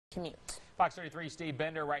commute. Fox 33 Steve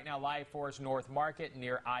Bender right now live for us North Market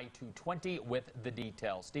near I-220 with the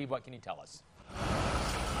details. Steve, what can you tell us?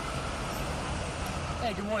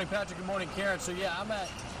 Hey, good morning, Patrick. Good morning, Karen. So, yeah, I'm at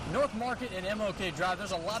North Market and MLK Drive.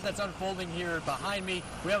 There's a lot that's unfolding here behind me.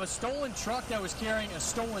 We have a stolen truck that was carrying a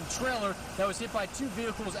stolen trailer that was hit by two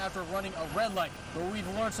vehicles after running a red light. But we've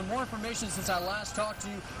learned some more information since I last talked to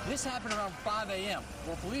you. This happened around 5 a.m.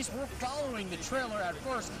 Well, police were following the trailer at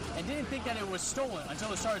first and didn't think that it was stolen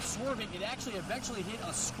until it started swerving. It actually eventually hit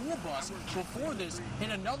a school bus before this, hit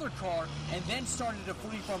another car, and then started to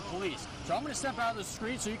flee from police. So I'm going to step out of the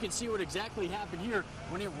screen so you can see what exactly happened here.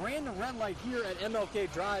 When it ran the red light here at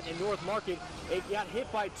MLK Drive in North Market, it got hit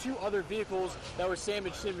by two other vehicles that were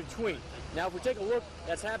sandwiched in between. Now, if we take a look,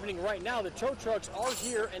 that's happening right now. The tow trucks are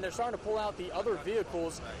here, and they're starting to pull out the other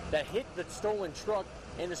vehicles that hit the stolen truck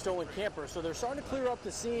and the stolen camper. So they're starting to clear up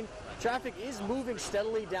the scene. Traffic is moving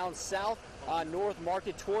steadily down south North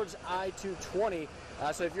Market towards I-220.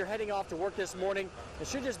 So if you're heading off to work this morning, it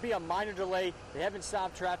should just be a minor delay. They haven't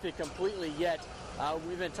stopped traffic completely yet.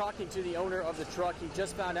 We've been talking to the owner of the truck. He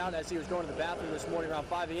just found out as he was going to the bathroom this morning around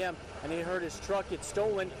 5 a.m. and he heard his truck get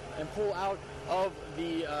stolen and pull out of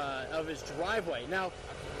his driveway. Now,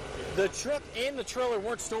 the truck and the trailer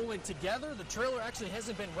weren't stolen together. The trailer actually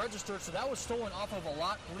hasn't been registered, so that was stolen off of a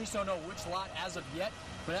lot. Police don't know which lot as of yet,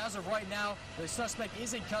 but as of right now, the suspect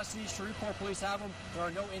is in custody. Shreveport police have him. There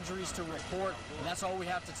are no injuries to report, and that's all we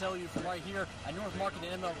have to tell you from right here at North Market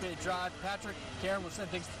and MLK Drive. Patrick, Karen, we'll send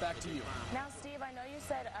things back to you. Now, Steve, I know you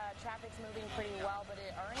said traffic's moving pretty well, but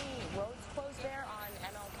are any roads closed there on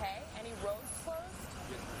MLK? Any roads closed?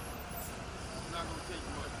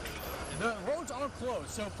 The roads are closed,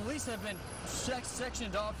 so police have been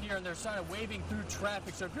sectioned off here, and they're starting waving through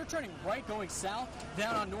traffic. So if you're turning right going south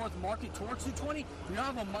down on North Market towards 220, you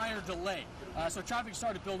have a minor delay. So traffic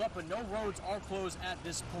started to build up, but no roads are closed at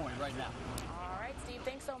this point right now. All right, Steve,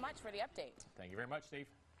 thanks so much for the update. Thank you very much, Steve.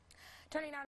 Turning now